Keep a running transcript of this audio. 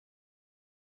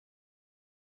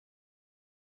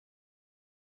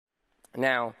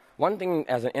Now, one thing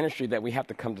as an industry that we have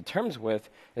to come to terms with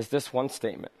is this one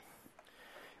statement.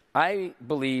 I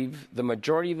believe the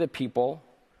majority of the people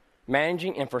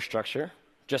managing infrastructure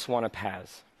just want a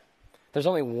PaaS. There's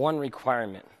only one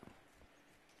requirement.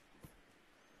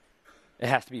 It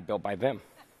has to be built by them.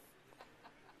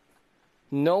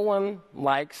 No one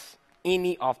likes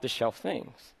any off-the-shelf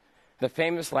things. The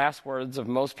famous last words of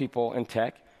most people in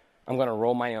tech, I'm going to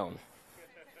roll my own.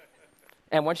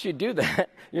 And once you do that,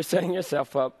 you're setting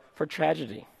yourself up for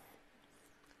tragedy.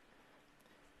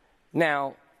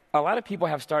 Now, a lot of people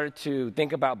have started to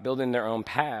think about building their own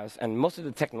PaaS, and most of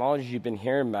the technologies you've been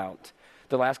hearing about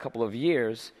the last couple of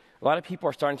years, a lot of people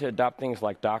are starting to adopt things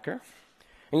like Docker.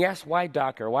 And you ask, why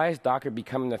Docker? Why is Docker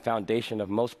becoming the foundation of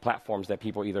most platforms that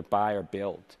people either buy or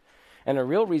build? And the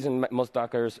real reason most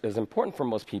Docker is important for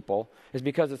most people is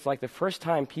because it's like the first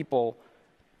time people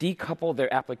decouple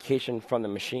their application from the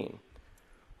machine.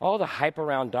 All the hype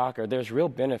around Docker, there's real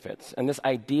benefits. And this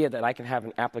idea that I can have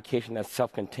an application that's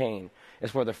self-contained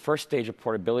is where the first stage of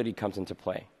portability comes into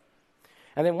play.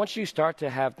 And then once you start to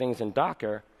have things in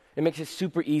Docker, it makes it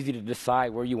super easy to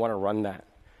decide where you want to run that.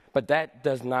 But that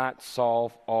does not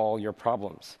solve all your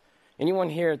problems. Anyone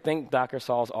here think Docker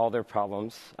solves all their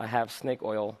problems? I have snake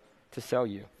oil to sell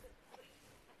you.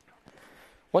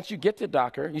 Once you get to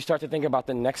Docker, you start to think about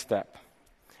the next step.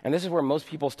 And this is where most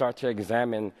people start to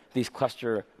examine these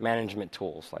cluster management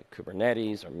tools like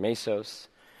Kubernetes or Mesos.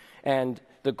 And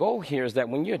the goal here is that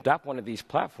when you adopt one of these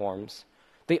platforms,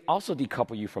 they also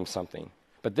decouple you from something.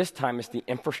 But this time it's the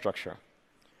infrastructure.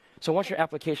 So once your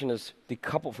application is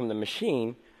decoupled from the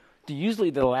machine, usually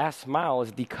the last mile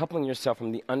is decoupling yourself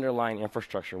from the underlying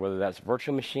infrastructure, whether that's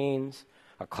virtual machines,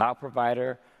 a cloud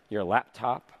provider, your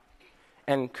laptop.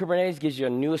 And Kubernetes gives you a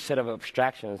new set of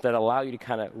abstractions that allow you to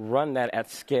kind of run that at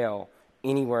scale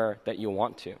anywhere that you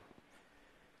want to.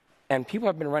 And people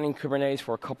have been running Kubernetes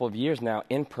for a couple of years now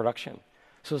in production.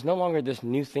 So it's no longer this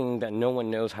new thing that no one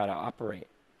knows how to operate.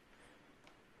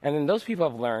 And then those people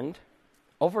have learned,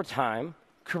 over time,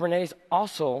 Kubernetes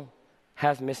also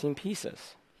has missing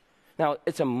pieces. Now,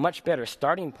 it's a much better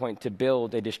starting point to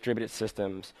build a distributed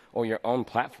systems or your own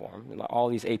platform, all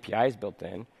these APIs built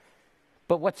in.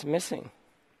 But what's missing?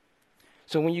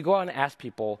 So when you go out and ask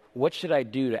people, what should I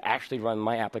do to actually run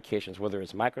my applications, whether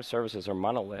it's microservices or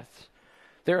monoliths,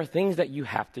 there are things that you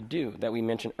have to do that we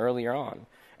mentioned earlier on.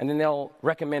 And then they'll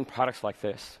recommend products like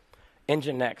this.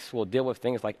 Nginx will deal with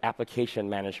things like application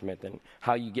management and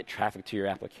how you get traffic to your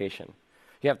application.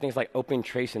 You have things like open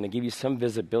tracing that give you some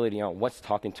visibility on what's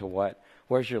talking to what,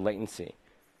 where's your latency.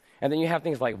 And then you have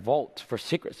things like Vault for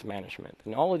secrets management.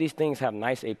 And all of these things have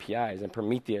nice APIs, and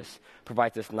Prometheus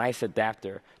provides this nice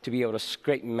adapter to be able to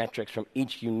scrape metrics from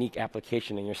each unique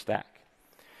application in your stack.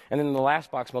 And then the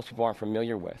last box most people aren't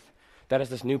familiar with, that is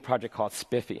this new project called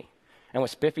Spiffy. And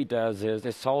what Spiffy does is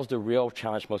it solves the real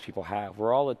challenge most people have.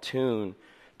 We're all attuned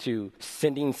to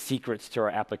sending secrets to our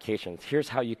applications. Here's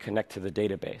how you connect to the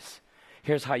database.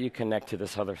 Here's how you connect to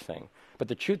this other thing. But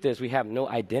the truth is we have no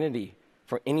identity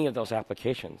for any of those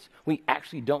applications. We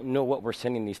actually don't know what we're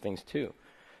sending these things to.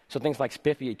 So things like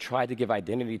Spiffy try to give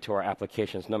identity to our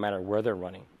applications no matter where they're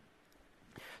running.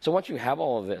 So once you have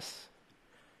all of this,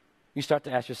 you start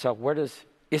to ask yourself, where does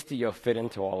Istio fit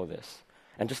into all of this?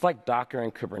 And just like Docker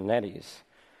and Kubernetes,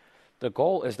 the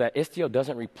goal is that Istio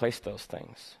doesn't replace those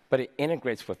things, but it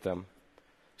integrates with them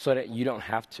so that you don't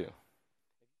have to.